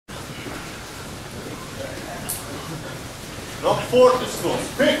Not 40 squats,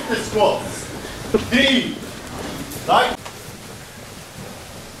 50 squats. Deep. Like.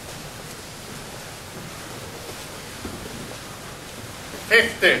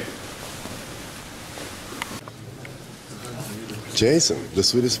 Jason, the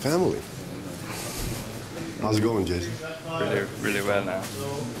Swedish family. How's it going, Jason? Really well now.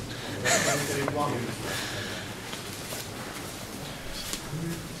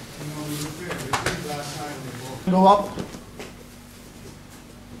 Go up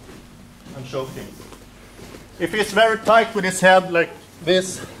and choke him. If he's very tight with his head like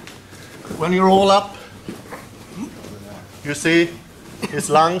this, when you roll up, you see his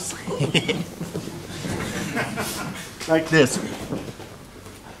lungs like this.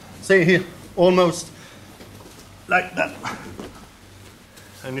 See here, almost like that.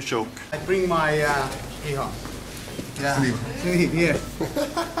 And you choke. I bring my here. Yeah, here.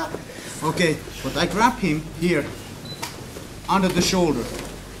 Okay, but I grab him here under the shoulder.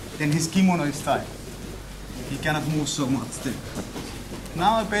 Then his kimono is tight. He cannot move so much still.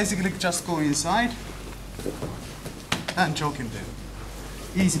 Now I basically just go inside and choke him there.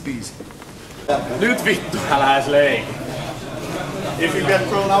 Easy peasy. Nyt vittu, älä edes leiki. If you get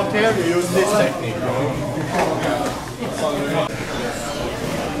thrown out here, you use this technique.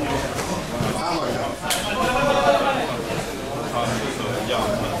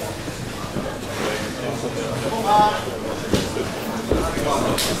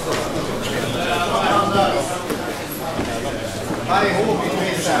 Vai hukit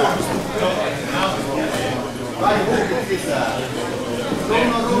lisää. Vai hukit lisää.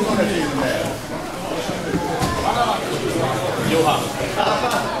 Runnon sinne. Juha.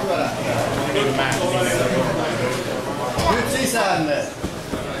 Nyt sisänne.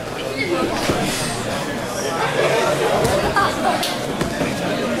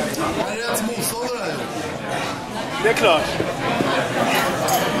 Är det ens motståndare? Det är klart.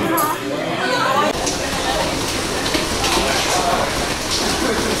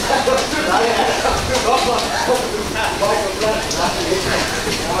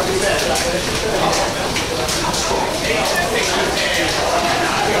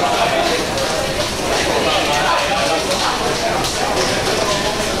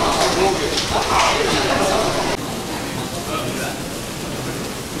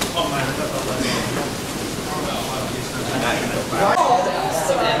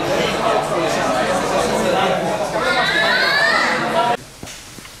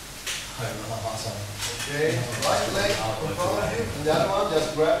 Okay, right leg in front of you, and the other one, just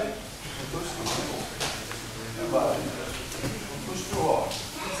grab it and push too hard. Push too hard.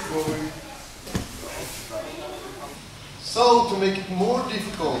 So, to make it more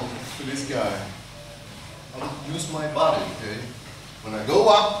difficult for this guy, I'll use my body, okay? When I go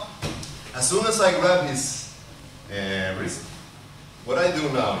up, as soon as I grab his wrist, what I do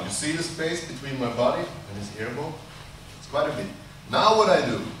now, you see the space between my body and his elbow? It's quite a bit. Now what I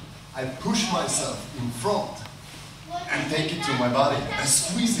do, I push myself in front and take it to my body and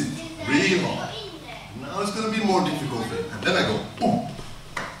squeeze it real hard. Now it's going to be more difficult. And then I go, boom.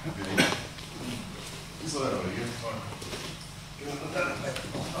 Okay. Så där då,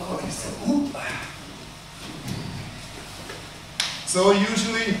 So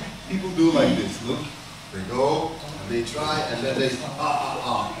usually people do like this, look. They go, and they try, and then they,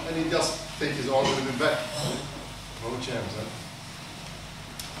 and he just takes his arm a little bit back. No chance, huh?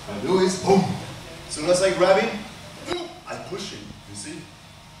 What I do is, boom. As soon as I grab him, I push him, you see?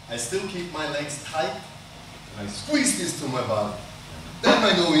 I still keep my legs tight, and I squeeze this to my body. Then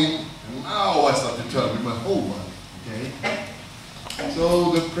I go in, and now I start to turn with my whole body, okay?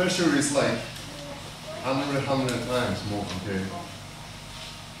 So the pressure is like 100 times more, okay?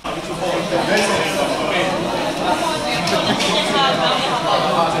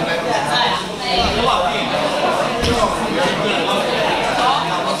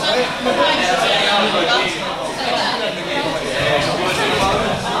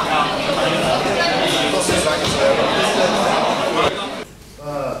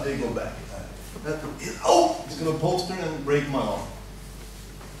 They go back. Oh! It's gonna poster and break my arm.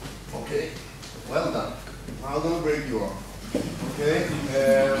 Okay, well done. Now I'm gonna break your arm. Okay,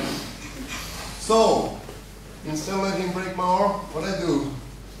 so instead of letting him break my arm, what I do,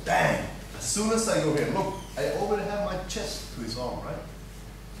 bang! As soon as I go here, look, I already have my chest to his arm, right?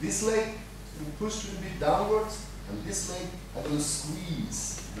 This leg, you push a little bit downwards, and this leg, I do a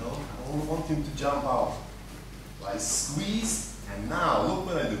squeeze, you know? I don't want him to jump out. So I squeeze, and now, look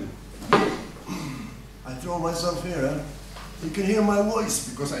what I do. I throw myself here, huh? You can hear my voice,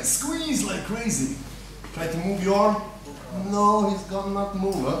 because I squeeze like crazy. Try to move your arm. No, he's gonna not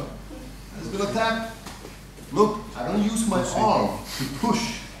move, huh? He's gonna tap. Look, I don't use my arm to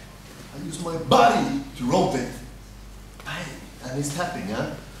push. I use my body to rotate. Bang. And he's tapping,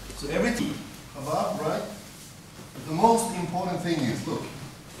 yeah? So everything above, right? But the most important thing is, look,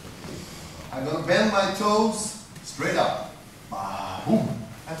 I'm gonna bend my toes straight up. Boom.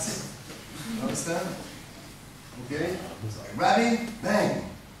 That's it. You understand? Okay? So I grab him, bang.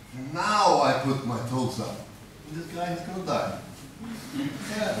 And now I put my toes up. And this guy is gonna die.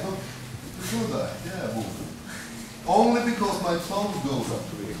 Yeah, look. He's gonna die. Yeah, boom. Only because my toes goes up.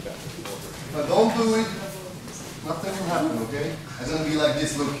 If I don't do it, nothing will happen, okay? I'm gonna be like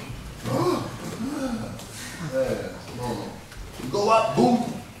this, look. No. You go up,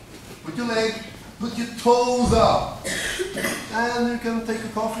 boom. Put your leg, put your toes up. And you can take a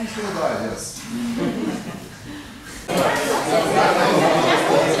coffee, still die, yes.